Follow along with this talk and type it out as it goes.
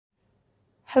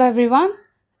Hello everyone.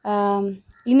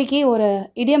 இன்னைக்கு ஒரு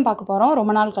இடியம் பார்க்க போகிறோம்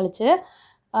ரொம்ப நாள் கழிச்சு.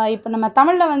 இப்போ நம்ம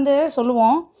தமிழில் வந்து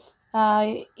சொல்லுவோம்,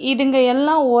 இதுங்க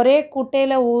எல்லாம் ஒரே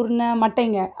குட்டையில் ஊறின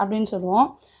மட்டைங்க அப்படின்னு சொல்லுவோம்.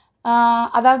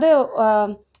 அதாவது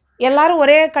எல்லாரும்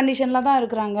ஒரே கண்டிஷனில் தான்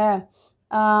இருக்கிறாங்க.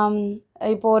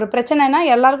 இப்போது ஒரு பிரச்சனைனா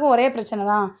எல்லாருக்கும் ஒரே பிரச்சனை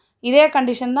தான், இதே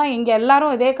கண்டிஷன் தான், இங்கே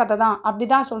எல்லாரும் இதே கதை தான் அப்படி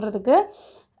தான் சொல்கிறதுக்கு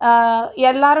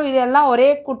எல்லாரும் இதெல்லாம் ஒரே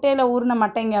குட்டையில் ஊறின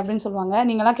மட்டைங்க அப்படின்னு சொல்லுவாங்க.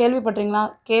 நீங்களாம்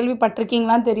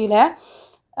கேள்விப்பட்டிருக்கீங்களான்னு தெரியல.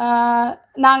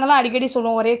 நாங்களாம் அடிக்கடி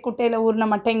சொல்லுவோம் ஒரே குட்டையில் ஊறின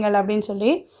மட்டைங்கள் அப்படின்னு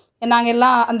சொல்லி. நாங்கள்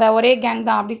எல்லாம் அந்த ஒரே கேங்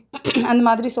தான் அப்படி அந்த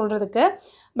மாதிரி சொல்கிறதுக்கு.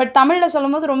 பட் தமிழில்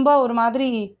சொல்லும்போது ரொம்ப ஒரு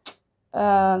மாதிரி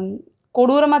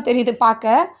கொடூரமாக தெரியுது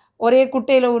பார்க்க. ஒரே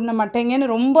குட்டையில் ஊறின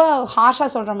மட்டைங்கன்னு ரொம்ப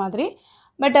ஹார்ஷாக சொல்கிற மாதிரி.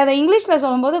 பட் அதை இங்கிலீஷில்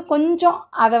சொல்லும்போது கொஞ்சம்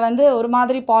அதை வந்து ஒரு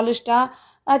மாதிரி பாலிஷ்டாக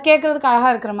கேட்குறதுக்கு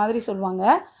அழகாக இருக்கிற மாதிரி சொல்லுவாங்க.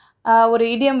 ஒரு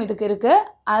இடியம் இதுக்கு இருக்குது.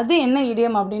 அது என்ன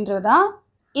இடியம் அப்படின்றது தான்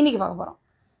இன்றைக்கி பார்க்க போகிறோம்.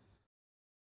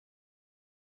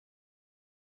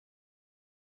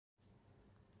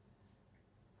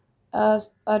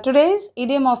 Today's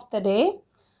idiom of the day,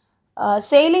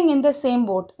 sailing in the same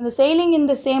boat. இந்த sailing in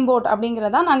the same boat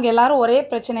அப்படிங்கிறதா நாங்கள் எல்லோரும் ஒரே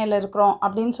பிரச்சனையில் இருக்கிறோம்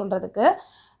அப்படின்னு சொல்கிறதுக்கு.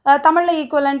 தமிழில்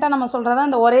ஈக்குவலண்ட்டாக நம்ம சொல்கிறதா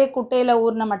இந்த ஒரே குட்டையில்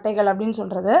ஊறின மட்டைகள் அப்படின்னு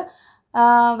சொல்கிறது.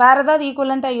 வேறு ஏதாவது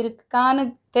ஈக்குவலண்ட்டாக இருக்கான்னு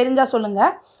தெரிஞ்சால்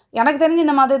சொல்லுங்கள். எனக்கு தெரிஞ்சு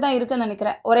இந்த மாதிரி தான் இருக்குதுன்னு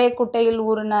நினைக்கிறேன். ஒரே குட்டையில்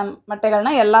ஊறின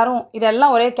மட்டைகள்னால் எல்லாரும்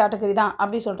இதெல்லாம் ஒரே கேட்டகரி தான்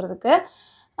அப்படி சொல்கிறதுக்கு.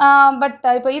 பட்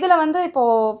இப்போ இதில் வந்து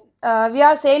இப்போது we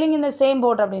are selling in the same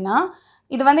boat அப்படின்னா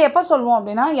இது வந்து எப்போ சொல்லுவோம்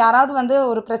அப்படின்னா, யாராவது வந்து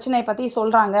ஒரு பிரச்சனையை பற்றி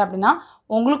சொல்கிறாங்க அப்படின்னா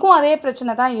உங்களுக்கும் அதே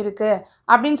பிரச்சனை தான் இருக்குது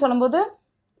அப்படின்னு சொல்லும்போது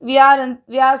we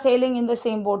are selling in the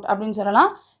same boat அப்படின்னு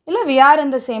சொல்லலாம். இல்லை we are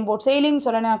in the same boat, selling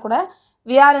சொல்லனா கூட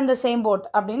we are in the same boat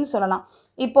அப்படின்னு சொல்லலாம்.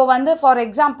 இப்போது வந்து ஃபார்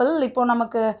எக்ஸாம்பிள் இப்போது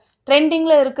நமக்கு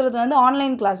ட்ரெண்டிங்கில் இருக்கிறது வந்து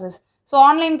ஆன்லைன் கிளாஸஸ். ஸோ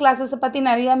ஆன்லைன் கிளாஸஸை பற்றி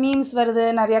நிறையா மீம்ஸ் வருது,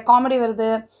 நிறையா காமெடி வருது.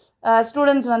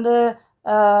 ஸ்டூடெண்ட்ஸ் வந்து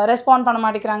ரெஸ்பாண்ட் பண்ண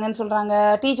மாட்டேங்கிறாங்கன்னு சொல்கிறாங்க,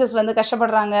 டீச்சர்ஸ் வந்து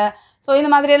கஷ்டப்படுறாங்க. ஸோ இந்த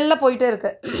மாதிரி எல்லாம் போயிட்டே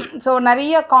இருக்குது. ஸோ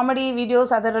நிறைய காமெடி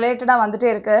வீடியோஸ் அது ரிலேட்டடாக வந்துகிட்டே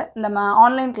இருக்குது இந்த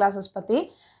ஆன்லைன் கிளாஸஸ் பற்றி.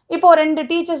 இப்போது 2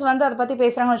 டீச்சர்ஸ் வந்து அதை பற்றி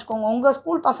பேசுகிறாங்கன்னு வச்சுக்கோங்க. உங்கள்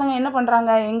ஸ்கூல் பசங்க என்ன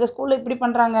பண்ணுறாங்க, எங்கள் ஸ்கூலில் இப்படி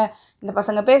பண்ணுறாங்க, இந்த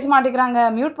பசங்க பேச மாட்டேங்கிறாங்க,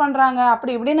 மியூட் பண்ணுறாங்க,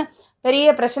 அப்படி இப்படின்னு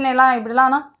பெரிய பிரச்சனைலாம்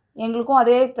இப்படிலாம்னா எங்களுக்கும்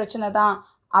அதே பிரச்சனை தான்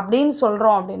அப்படின்னு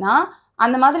சொல்கிறோம். அப்படின்னா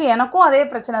அந்த மாதிரி எனக்கும் அதே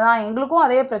பிரச்சனை தான், எங்களுக்கும்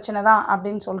அதே பிரச்சனை தான்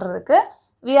அப்படின்னு சொல்கிறதுக்கு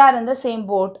we are in the same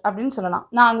boat அப்படின்னு சொல்லலாம்.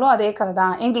 நாங்களும் அதே கதை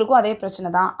தான், எங்களுக்கும் அதே பிரச்சனை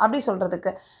தான் அப்படி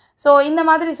சொல்கிறதுக்கு. ஸோ இந்த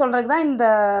மாதிரி சொல்கிறதுக்கு தான் இந்த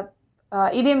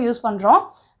இடியம் யூஸ் பண்ணுறோம்.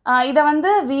 இதை வந்து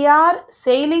we are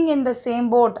sailing in the same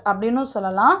boat அப்படின்னு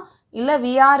சொல்லலாம், இல்லை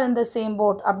we are in the same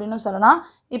boat அப்படின்னு சொல்லலாம்.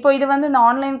 இப்போ இது வந்து இந்த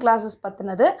ஆன்லைன் கிளாஸஸ்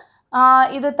பற்றினது.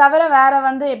 இது தவிர வேறு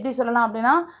வந்து எப்படி சொல்லலாம்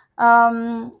அப்படின்னா,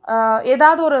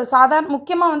 ஏதாவது ஒரு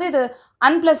முக்கியமாக வந்து இது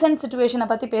அன்பிளசன்ட் சிச்சுவேஷனை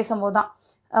பற்றி பேசும்போது தான்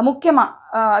முக்கியமாக,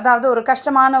 அதாவது ஒரு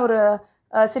கஷ்டமான ஒரு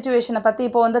சிச்சுவேஷனை பற்றி.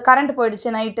 இப்போ வந்து கரண்ட் போயிடுச்சு,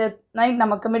 நைட்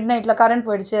நமக்கு மிட் நைட்டில் கரண்ட்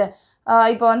போயிடுச்சு.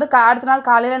 இப்போ வந்து அடுத்த நாள்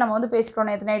காலையில் நம்ம வந்து பேசிக்கிறோம்,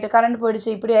 நேற்று நைட்டு கரண்ட் போயிடுச்சு,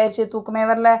 இப்படி ஆயிடுச்சு, தூக்கமே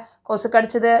வரல, கொசு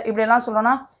கடிச்சிது, இப்படியெல்லாம்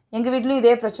சொல்லணும்னா எங்கள் வீட்லேயும்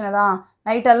இதே பிரச்சனை தான்,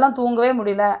 நைட்டெல்லாம் தூங்கவே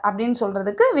முடியல அப்படின்னு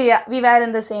சொல்கிறதுக்கு we were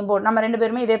in the same boat. நம்ம 2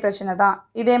 பேருமே இதே பிரச்சனை தான்,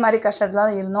 இதே மாதிரி கஷ்டத்தில்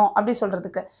தான் இருந்தோம் அப்படி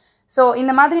சொல்கிறதுக்கு. ஸோ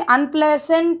இந்த மாதிரி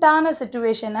அன்பிளசண்ட்டான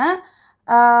சிச்சுவேஷனை,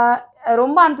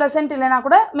 ரொம்ப அன்பிளசண்ட் இல்லைனா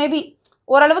கூட மேபி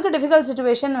ஓரளவுக்கு டிஃபிகல்ட்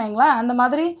சிச்சுவேஷன் வைங்களேன், அந்த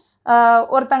மாதிரி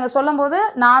ஒருத்தங்க சொல்லும்போது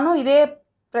நானும் இதே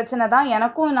பிரச்சனை தான்,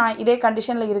 எனக்கும் நான் இதே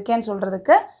கண்டிஷனில் இருக்கேன்னு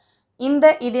சொல்கிறதுக்கு இந்த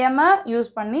இடியமை யூஸ்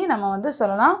பண்ணி நம்ம வந்து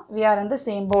சொல்லலாம் we are in the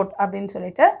same boat அப்படின்னு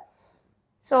சொல்லிட்டு.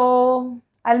 So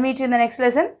I'll meet you in the next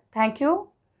lesson. Thank you.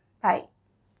 Bye.